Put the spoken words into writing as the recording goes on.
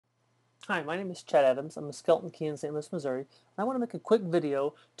Hi, my name is Chad Adams. I'm a skeleton key in St. Louis, Missouri. I want to make a quick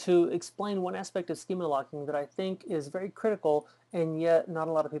video to explain one aspect of schema locking that I think is very critical and yet not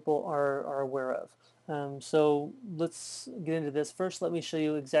a lot of people are aware of. So let's get into this. First, let me show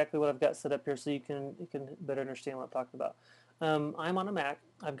you exactly what I've got set up here so you can better understand what I'm talking about. I'm on a Mac.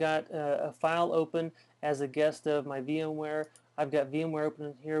 I've got a file open as a guest of my VMware. I've got VMware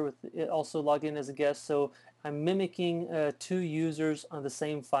open here with it also logged in as a guest. So I'm mimicking two users on the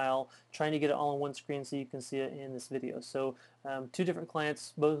same file, trying to get it all on one screen so you can see it in this video. So two different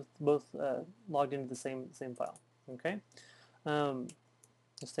clients, both logged into the same file. Okay, um,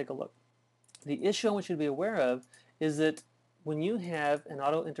 let's take a look. The issue I want you to be aware of is that when you have an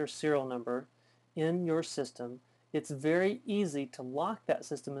auto enter serial number in your system, it's very easy to lock that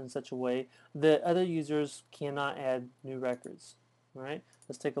system in such a way that other users cannot add new records. All right,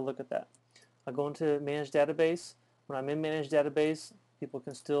 let's take a look at that. I'll go into Manage Database. When I'm in Manage Database, people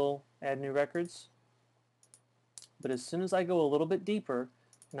can still add new records. But as soon as I go a little bit deeper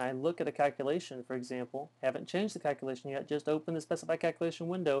and I look at a calculation, for example, haven't changed the calculation yet, just open the specify calculation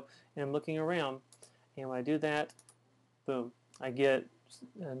window and I'm looking around. And when I do that, boom, I get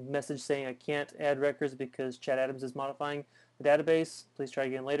a message saying I can't add records because Chad Adams is modifying the database. Please try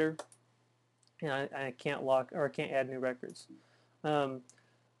again later. And I can't lock or I can't add new records. Um,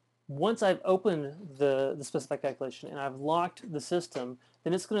 Once I've opened the specified calculation and I've locked the system,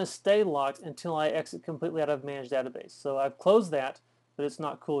 then it's going to stay locked until I exit completely out of Managed Database. So I've closed that, but it's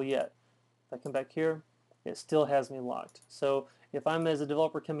not cool yet. If I come back here, it still has me locked. So if I'm as a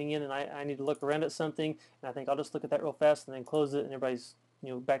developer coming in and I need to look around at something and I think I'll just look at that real fast and then close it and everybody's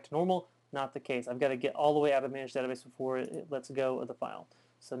back to normal, not the case. I've got to get all the way out of Managed Database before it lets go of the file.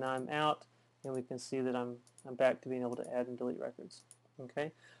 So now I'm out and we can see that I'm back to being able to add and delete records.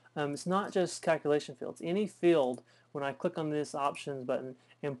 Okay. It's not just calculation fields. Any field, when I click on this options button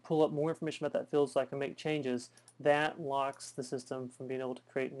and pull up more information about that field so I can make changes, that locks the system from being able to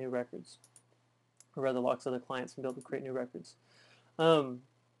create new records, or rather locks other clients from being able to create new records.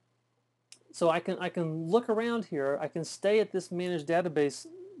 So I can look around here. I can stay at this managed database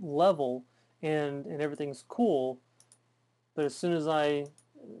level, and everything's cool. But as soon as I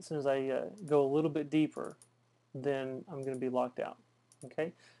go a little bit deeper, then I'm going to be locked out.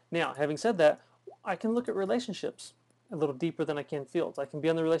 Okay. Now, having said that, I can look at relationships a little deeper than I can fields. I can be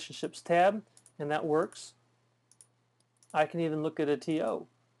on the relationships tab, and that works. I can even look at a TO,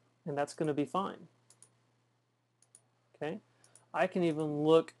 and that's going to be fine. Okay. I can even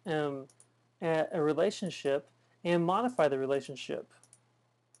look at a relationship and modify the relationship.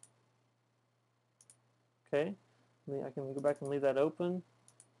 Okay. I can go back and leave that open.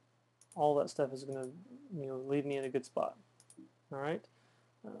 All that stuff is going to leave me in a good spot. All right.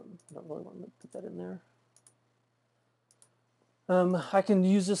 I don't really want to put that in there. I can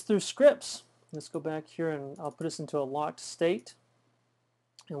use this through scripts. Let's go back here and I'll put us into a locked state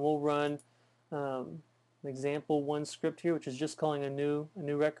and we'll run example one script here, which is just calling a new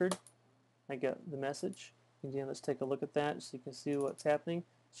record. I get the message. Again, let's take a look at that so you can see what's happening.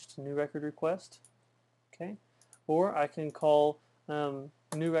 It's just a new record request. Okay. Or I can call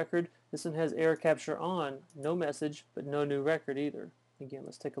new record. This one has error capture on, no message, but no new record either. Again,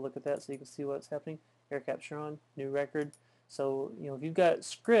 let's take a look at that so you can see what's happening. Error capture on, new record. So, if you've got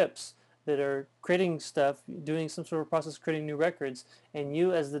scripts that are creating stuff, doing some sort of process creating new records, and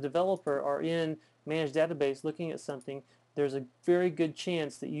you as the developer are in managed database looking at something, there's a very good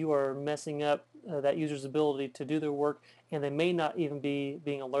chance that you are messing up that user's ability to do their work, and they may not even be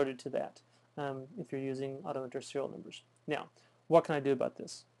being alerted to that if you're using auto enter serial numbers. Now, what can I do about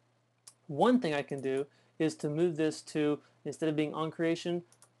this? One thing I can do is to move this to, instead of being on creation,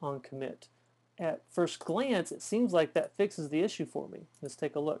 on commit. At first glance, it seems like that fixes the issue for me. Let's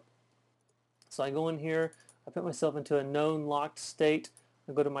take a look. So I go in here, I put myself into a known locked state,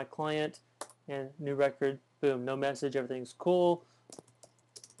 I go to my client, and new record, boom, no message, everything's cool.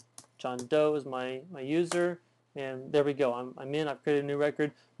 John Doe is my user, and there we go. I'm in, I've created a new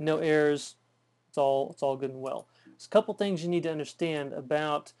record, no errors, it's all good and well. There's a couple things you need to understand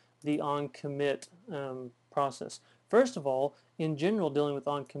about the on commit process. First of all, in general, dealing with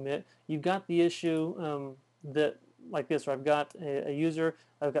on commit, you've got the issue that like this, where I've got a user,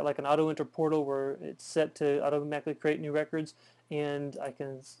 I've got like an auto enter portal where it's set to automatically create new records, and I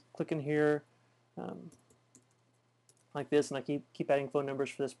can click in here like this, and I keep adding phone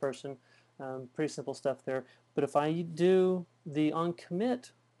numbers for this person. Pretty simple stuff there. But if I do the on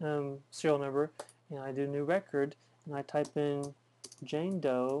commit serial number and I do new record and I type in Jane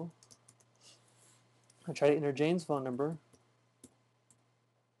Doe, I try to enter Jane's phone number,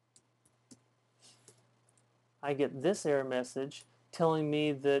 I get this error message telling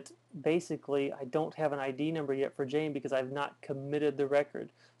me that basically I don't have an ID number yet for Jane because I've not committed the record.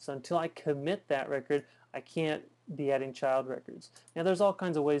 So until I commit that record, I can't be adding child records. Now there's all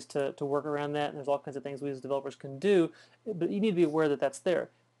kinds of ways to work around that, and there's all kinds of things we as developers can do, but you need to be aware that that's there.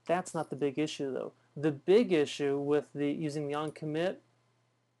 That's not the big issue though. The big issue with using the onCommit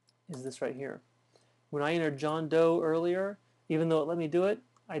is this right here. When I entered John Doe earlier, even though it let me do it,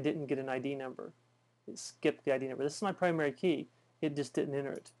 I didn't get an ID number. It skipped the ID number. This is my primary key. It just didn't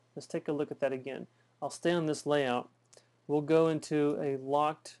enter it. Let's take a look at that again. I'll stay on this layout. We'll go into a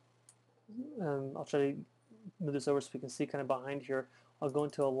locked, I'll try to move this over so we can see kind of behind here. I'll go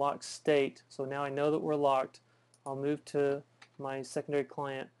into a locked state. So now I know that we're locked. I'll move to my secondary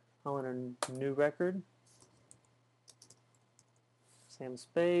client. I'll enter new record, Sam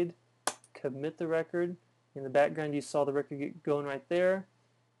Spade, commit the record. In the background you saw the record get going right there.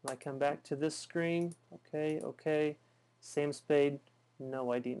 When I come back to this screen, okay, Sam Spade,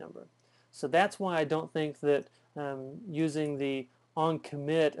 no ID number. So that's why I don't think that using the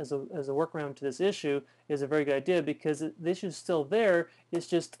onCommit as a workaround to this issue is a very good idea, because the issue is still there. It's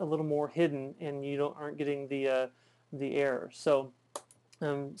just a little more hidden, and you aren't getting the error. So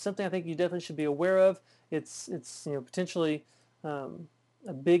something I think you definitely should be aware of. It's potentially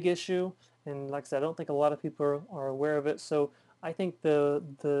a big issue, and like I said, I don't think a lot of people are aware of it. So I think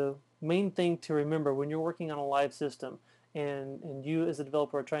the main thing to remember when you're working on a live system, and you as a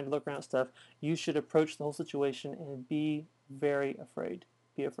developer are trying to look around stuff, you should approach the whole situation and be very afraid.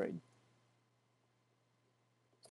 Be afraid.